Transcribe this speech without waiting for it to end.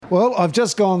Well, I've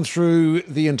just gone through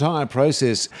the entire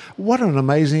process. What an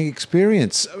amazing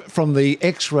experience. From the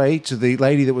x-ray to the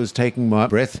lady that was taking my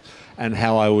breath and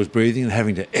how I was breathing and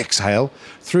having to exhale,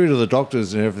 through to the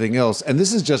doctors and everything else. And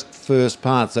this is just first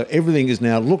part, so everything is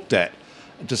now looked at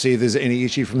to see if there's any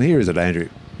issue from here, is it, Andrew?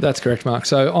 That's correct, Mark.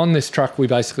 So on this truck, we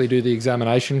basically do the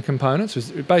examination components,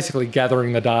 which is basically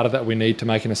gathering the data that we need to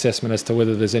make an assessment as to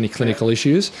whether there's any clinical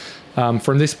issues.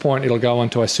 From this point, it'll go on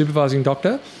to a supervising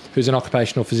doctor, who's an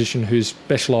occupational physician who's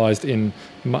specialised in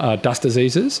dust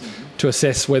diseases, to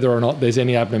assess whether or not there's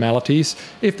any abnormalities.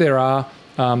 If there are,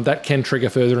 that can trigger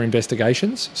further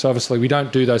investigations. So obviously we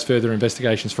don't do those further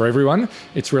investigations for everyone.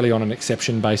 It's really on an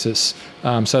exception basis.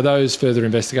 So those further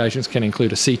investigations can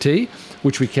include a CT,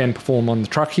 which we can perform on the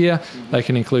truck here. They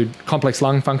can include complex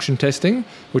lung function testing,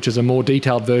 which is a more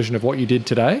detailed version of what you did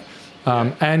today.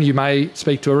 And you may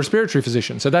speak to a respiratory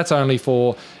physician. So that's only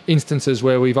for instances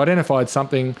where we've identified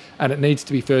something and it needs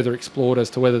to be further explored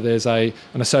as to whether there's an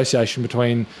association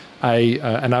between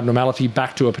an abnormality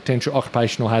back to a potential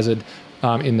occupational hazard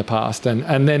in the past,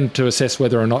 and then to assess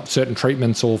whether or not certain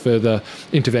treatments or further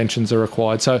interventions are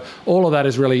required. So all of that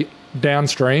is really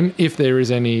downstream if there is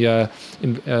any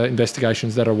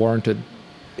investigations that are warranted.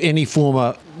 Any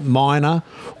former miner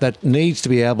that needs to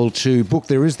be able to book,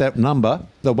 there is that number,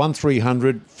 the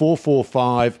 1300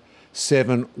 445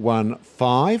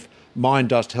 715, Mine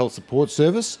Dust Health Support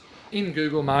Service. In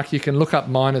Google, Mark, you can look up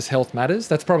Miners Health Matters.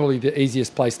 That's probably the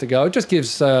easiest place to go. It just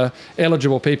gives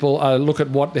eligible people a look at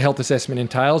what the health assessment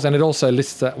entails, and it also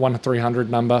lists that 1300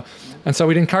 number. And so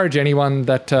we'd encourage anyone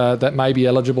that may be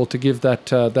eligible to give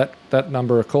that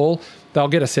number a call. They'll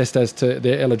get assessed as to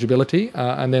their eligibility,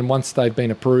 and then once they've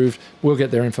been approved, we'll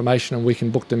get their information and we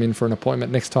can book them in for an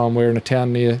appointment next time we're in a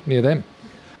town near them.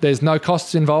 There's no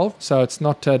costs involved, so it's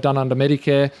not done under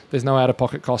Medicare. There's no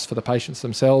out-of-pocket costs for the patients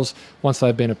themselves. Once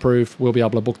they've been approved, we'll be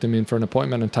able to book them in for an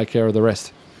appointment and take care of the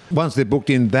rest. Once they're booked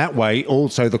in that way,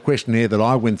 also the questionnaire that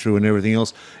I went through and everything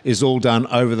else is all done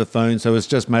over the phone, so it's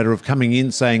just a matter of coming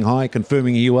in, saying hi,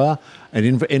 confirming who you are, and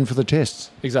in for the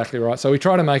tests. Exactly right. So we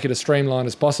try to make it as streamlined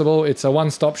as possible. It's a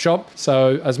one-stop shop,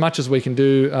 so as much as we can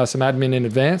do some admin in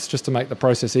advance just to make the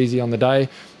process easy on the day,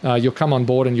 you'll come on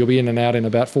board and you'll be in and out in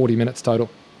about 40 minutes total.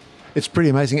 It's pretty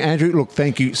amazing. Andrew, look,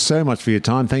 thank you so much for your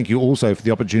time. Thank you also for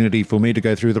the opportunity for me to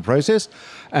go through the process,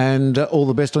 and all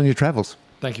the best on your travels.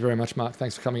 Thank you very much, Mark.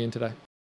 Thanks for coming in today.